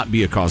may not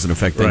be a cause and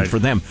effect thing for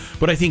them.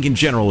 But I think in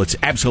general, it's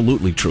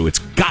absolutely true. It's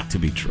got to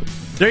be true.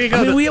 There you go.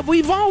 I mean,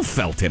 we've all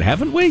felt it,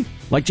 haven't we?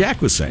 Like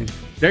Jack was saying.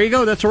 There you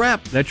go. That's a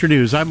wrap. That's your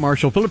news. I'm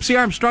Marshall Phillips, the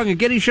Armstrong and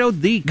Getty Show,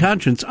 the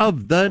conscience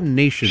of the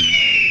nation.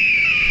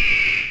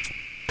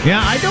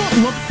 Yeah, I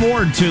don't look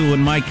forward to when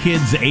my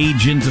kids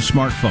age into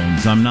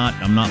smartphones. I'm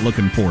not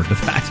looking forward to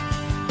that.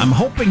 I'm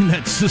hoping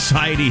that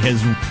society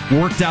has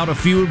worked out a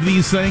few of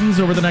these things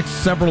over the next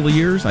several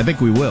years. I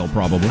think we will,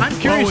 probably. I'm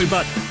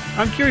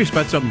curious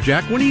about something,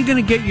 Jack. When are you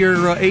going to get your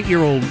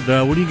 8-year-old? When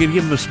are you going to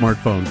give him a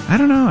smartphone? I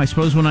don't know. I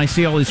suppose when I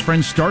see all his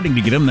friends starting to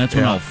get him, that's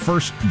when I'll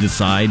first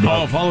decide.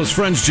 Oh, if all his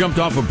friends jumped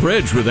off a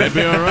bridge, would that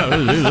be all right?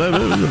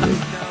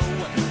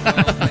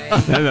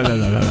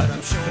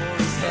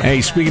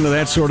 Hey, speaking of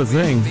that sort of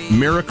thing,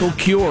 miracle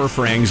cure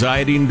for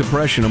anxiety and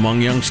depression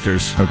among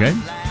youngsters. Okay.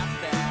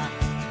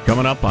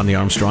 Coming up on the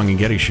Armstrong and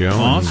Getty Show.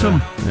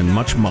 Awesome. And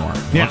much more.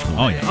 Yeah. Much more.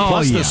 Oh, yeah.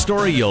 Plus the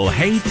story you'll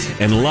hate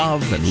and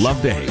love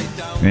to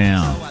hate.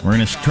 Yeah. We're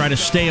going to try to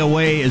stay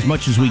away as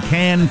much as we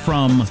can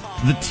from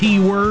the T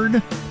word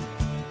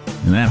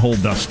and that whole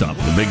dust up.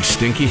 The big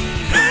stinky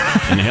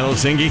and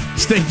Helsinki.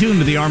 Stay tuned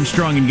to the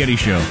Armstrong and Getty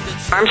Show.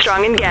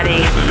 Armstrong and Getty.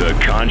 The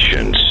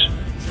conscience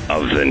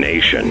of the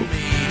nation.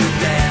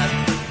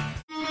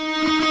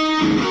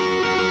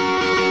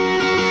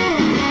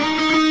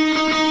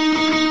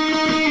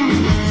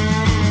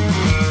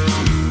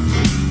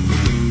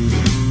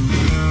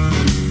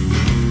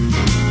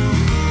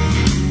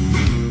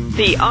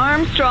 The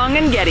Armstrong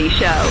and Getty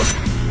Show.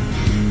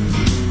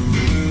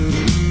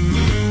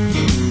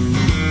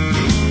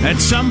 At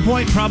some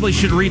point, probably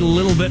should read a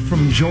little bit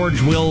from George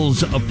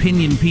Will's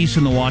opinion piece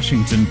in the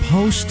Washington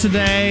Post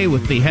today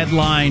with the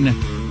headline,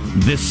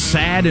 "This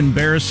Sad,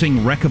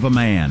 Embarrassing Wreck of a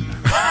Man."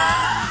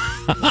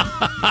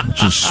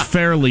 Which is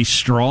fairly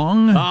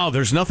strong. Oh,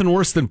 there's nothing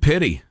worse than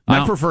pity.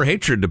 Now, I prefer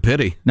hatred to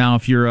pity. Now,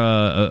 if you're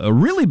a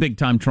really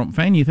big-time Trump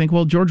fan, you think,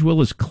 well, George Will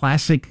is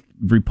classic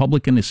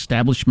Republican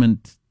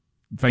establishment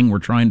thing we're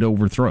trying to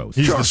overthrow.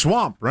 He's the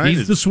swamp, right?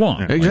 He's the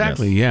swamp.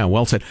 Exactly, yeah,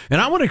 well said.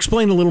 And I want to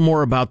explain a little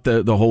more about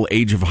the whole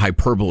Age of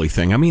Hyperbole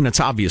thing. I mean,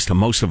 it's obvious to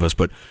most of us,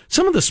 but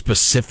some of the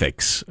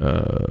specifics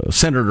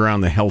centered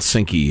around the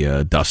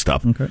Helsinki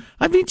dust-up. Okay.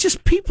 I mean,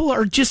 just people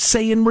are just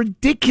saying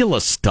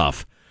ridiculous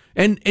stuff.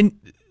 And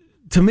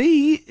to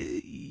me,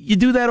 you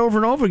do that over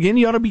and over again,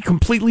 you ought to be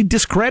completely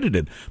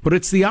discredited. But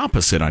it's the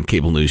opposite on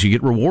cable news. You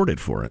get rewarded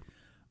for it.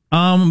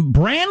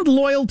 Brand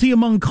loyalty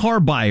among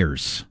car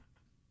buyers.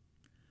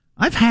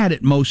 I've had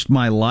it most of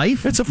my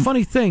life. It's a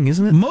funny thing,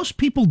 isn't it? Most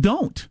people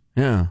don't.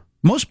 Yeah.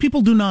 Most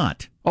people do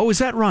not. Oh, is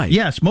that right?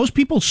 Yes, most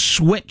people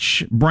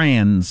switch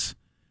brands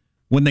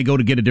when they go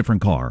to get a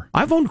different car.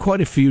 I've owned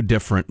quite a few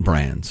different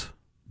brands.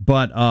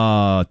 But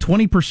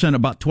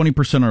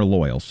 20% are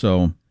loyal.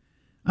 So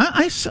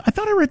I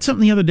thought I read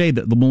something the other day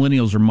that the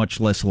millennials are much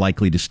less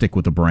likely to stick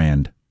with a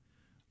brand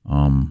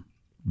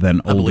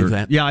than older. I believe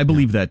that. Yeah, I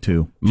believe that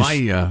too.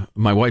 My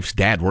wife's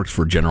dad works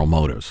for General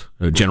Motors.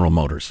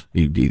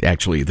 He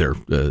actually their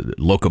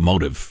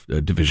locomotive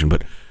division.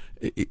 But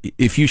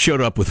if you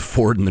showed up with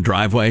Ford in the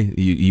driveway,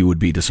 you would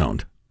be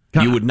disowned.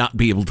 God, you would not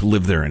be able to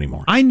live there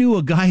anymore. I knew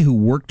a guy who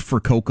worked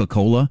for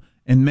Coca-Cola,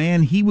 and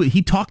man,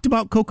 he talked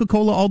about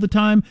Coca-Cola all the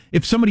time.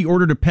 If somebody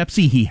ordered a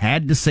Pepsi, he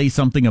had to say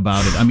something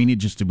about it. I mean,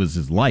 it was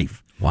his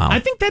life. Wow. I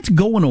think that's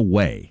going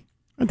away.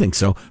 I think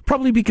so.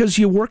 Probably because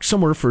you work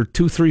somewhere for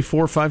 2, 3,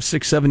 4, 5,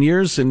 6, 7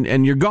 years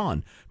and you're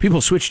gone. People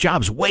switch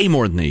jobs way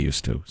more than they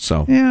used to.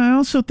 So yeah, I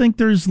also think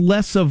there's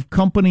less of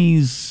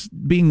companies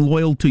being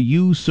loyal to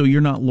you, so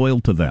you're not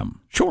loyal to them.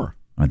 Sure.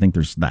 I think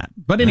there's that.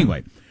 But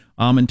anyway,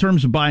 in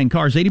terms of buying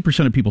cars,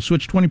 80% of people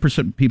switch,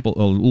 20% of people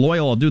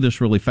loyal. I'll do this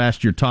really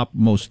fast. Your top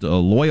most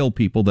loyal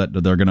people that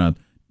they're going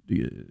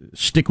to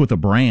stick with a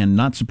brand,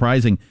 not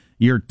surprising.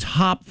 Your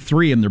top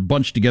 3, and they're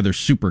bunched together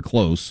super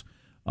close,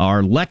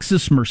 are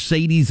Lexus,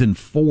 Mercedes, and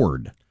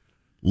Ford.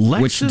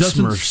 Lexus,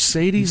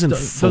 Mercedes, and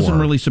Ford. Doesn't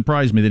really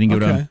surprise me. Then you go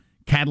down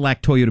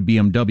Cadillac, Toyota,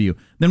 BMW.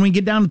 Then when we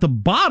get down at the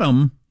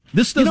bottom,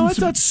 this doesn't... I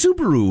thought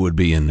Subaru would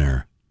be in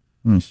there.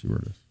 Let me see where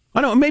it is.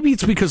 I don't know. Maybe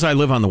it's because I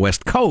live on the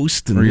West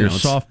Coast. And, or you're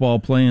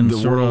softball playing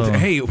the world.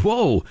 Hey,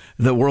 whoa!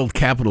 The world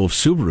capital of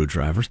Subaru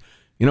drivers.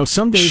 You know,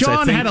 some days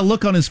Sean had a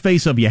look on his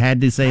face of you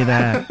had to say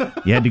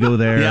that. You had to go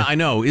there. Yeah, I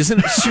know. Isn't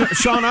it,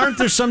 Sean? Aren't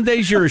there some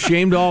days you're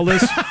ashamed of all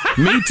this?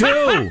 Me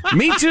too.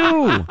 Me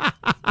too.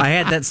 I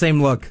had that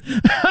same look.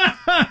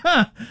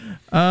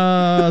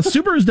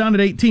 Subaru's down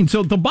at 18. So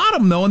at the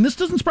bottom, though, and this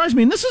doesn't surprise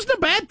me, and this isn't a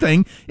bad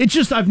thing. It's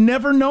just I've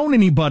never known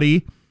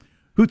anybody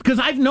who, because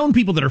I've known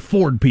people that are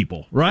Ford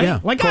people, right?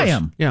 Yeah, like I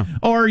am. Yeah.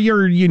 Or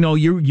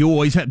you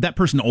always have that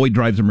person always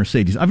drives a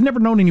Mercedes. I've never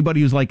known anybody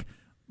who's like,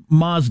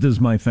 Mazda's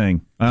my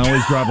thing. I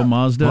always drive a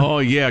Mazda. Oh,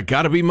 yeah,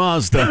 gotta be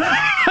Mazda.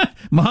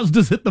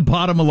 Mazda's at the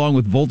bottom along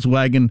with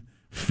Volkswagen,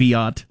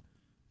 Fiat.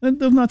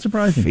 That's not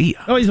surprising.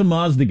 Fiat. Oh, he's a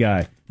Mazda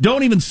guy.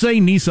 Don't even say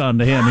Nissan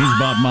to him. He's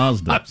bought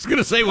Mazda. I was going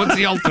to say, what's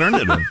the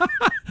alternative?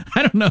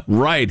 I don't know.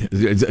 Right. A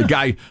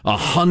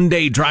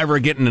Hyundai driver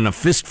getting in a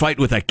fist fight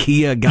with a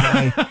Kia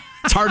guy.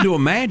 It's hard to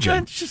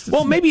imagine.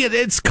 Well, maybe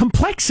it's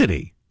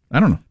complexity. I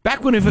don't know.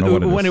 Back when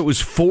it was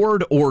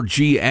Ford or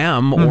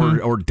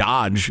GM or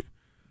Dodge,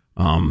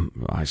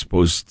 I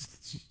suppose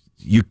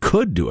you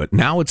could do it.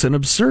 Now it's an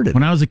absurdity.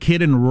 When I was a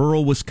kid in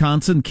rural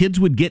Wisconsin, kids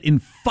would get in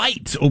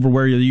fights over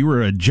where you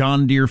were a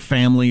John Deere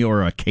family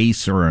or a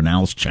Case or an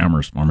Allis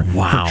Chalmers farmer.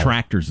 Wow. For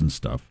tractors and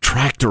stuff.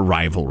 Tractor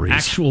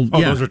rivalries.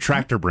 Those are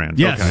tractor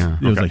brands. Yes.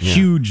 Okay. It was a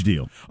huge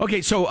deal.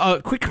 Okay,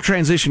 so quick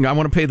transition. I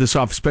want to pay this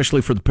off,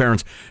 especially for the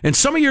parents. And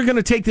some of you are going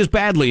to take this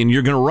badly, and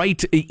you're going to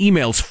write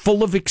emails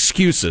full of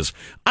excuses.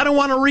 I don't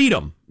want to read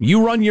them.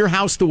 You run your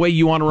house the way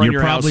you want to run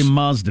your house. You're probably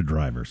Mazda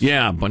drivers.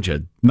 Yeah, a bunch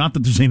of... Not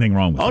that there's anything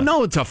wrong with it. Oh,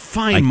 no, it's a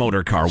fine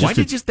motor car. Why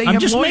did they I'm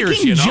have just lawyers,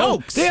 making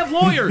jokes. They have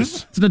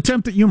lawyers. It's an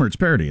attempt at humor. It's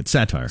parody. It's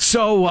satire.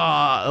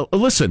 So,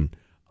 listen,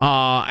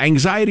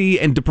 anxiety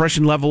and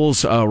depression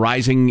levels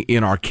rising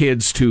in our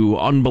kids to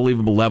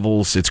unbelievable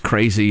levels. It's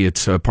crazy.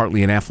 It's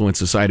partly an affluent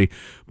society.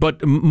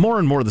 But more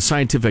and more, the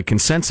scientific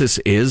consensus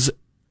is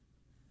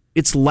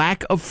it's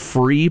lack of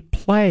free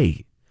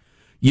play.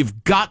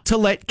 You've got to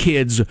let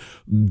kids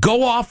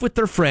go off with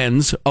their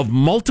friends of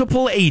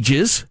multiple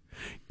ages,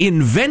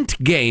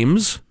 invent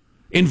games,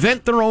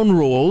 invent their own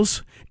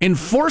rules,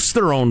 enforce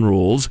their own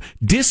rules,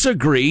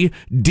 disagree,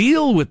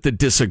 deal with the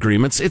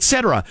disagreements,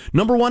 etc.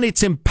 Number one,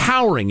 it's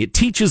empowering. It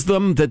teaches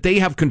them that they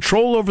have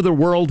control over their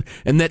world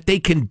and that they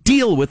can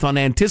deal with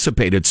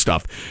unanticipated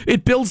stuff.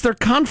 It builds their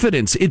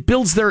confidence. It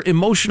builds their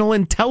emotional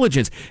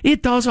intelligence.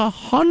 It does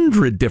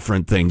 100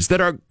 different things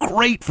that are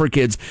great for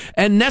kids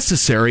and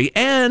necessary.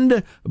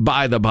 And,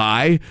 by the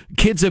by,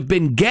 kids have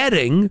been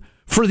getting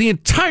for the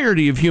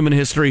entirety of human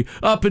history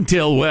up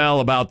until, well,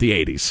 about the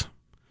 80s.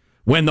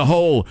 When the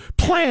whole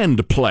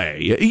planned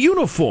play,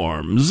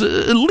 uniforms,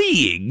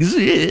 leagues,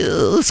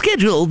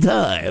 scheduled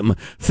time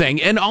thing,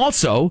 and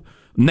also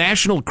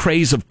national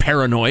craze of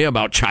paranoia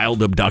about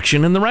child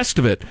abduction and the rest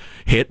of it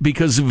hit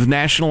because of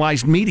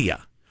nationalized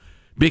media.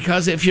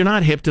 Because if you're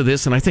not hip to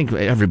this, and I think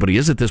everybody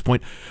is at this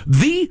point,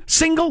 the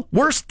single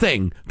worst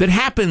thing that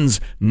happens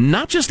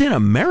not just in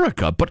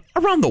America, but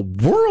around the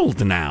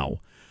world now,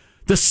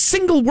 the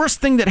single worst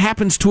thing that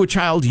happens to a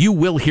child you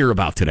will hear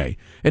about today.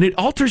 And it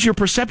alters your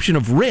perception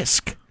of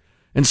risk.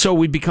 And so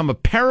we become a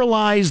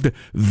paralyzed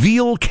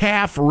veal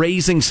calf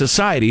raising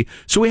society.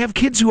 So we have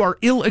kids who are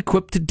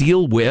ill-equipped to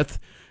deal with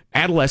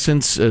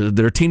adolescence,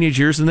 their teenage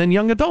years, and then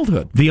young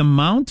adulthood. The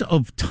amount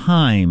of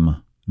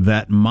time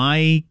that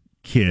my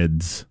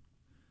kids...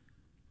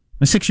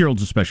 My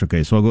 6-year-old's a special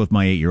case, so I'll go with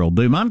my 8-year-old.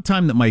 The amount of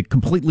time that my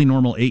completely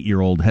normal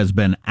 8-year-old has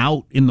been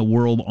out in the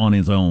world on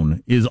his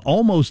own is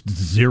almost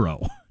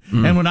zero.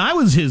 And when I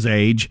was his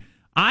age,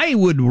 I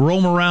would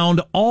roam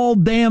around all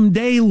damn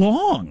day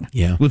long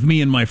with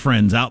me and my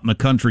friends out in the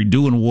country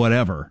doing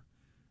whatever.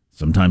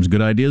 Sometimes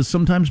good ideas,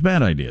 sometimes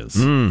bad ideas.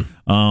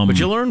 But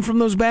you learn from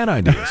those bad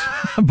ideas.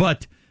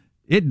 But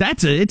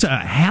it's a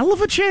hell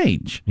of a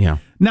change. Yeah.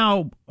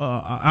 Now,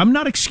 I'm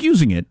not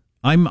excusing it.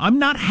 I'm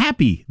not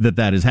happy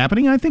that is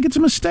happening. I think it's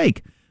a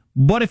mistake.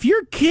 But if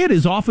your kid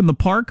is off in the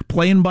park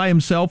playing by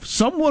himself,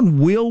 someone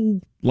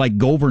will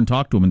go over and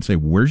talk to him and say,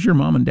 "Where's your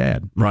mom and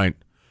dad?"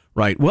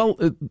 Right. Well,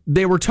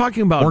 they were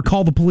talking about... Or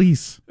call the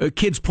police.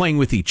 Kids playing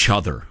with each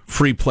other,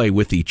 free play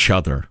with each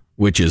other,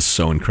 which is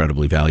so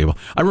incredibly valuable.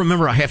 I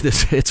remember I have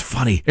this, it's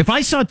funny. If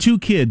I saw two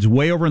kids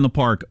way over in the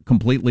park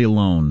completely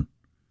alone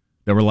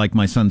that were like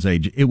my son's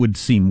age, it would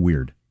seem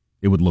weird.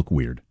 It would look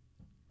weird.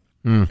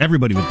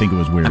 Everybody would think it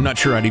was weird. I'm not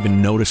sure I'd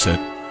even notice it.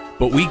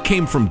 But we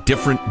came from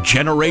different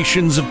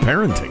generations of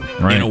parenting,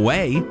 in a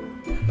way.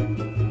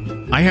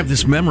 I have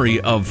this memory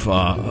of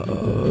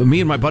me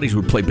and my buddies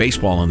would play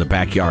baseball in the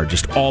backyard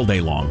just all day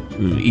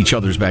long, each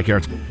other's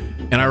backyards.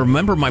 And I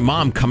remember my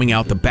mom coming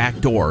out the back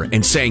door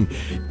and saying,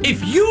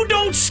 "If you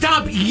don't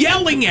stop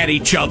yelling at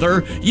each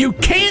other, you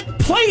can't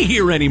play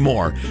here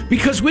anymore."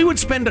 Because we would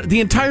spend the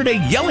entire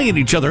day yelling at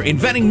each other,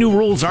 inventing new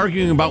rules,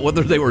 arguing about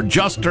whether they were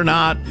just or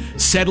not,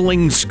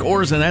 settling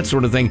scores and that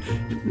sort of thing.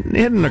 It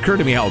didn't occur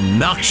to me how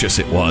obnoxious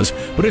it was,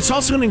 but it's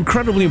also an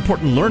incredibly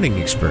important learning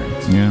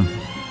experience. Yeah.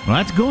 Well,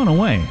 that's going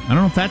away. I don't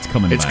know if that's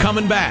coming back. It's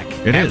coming back.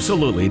 It is.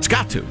 Absolutely. It's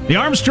got to. The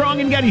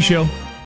Armstrong and Getty Show.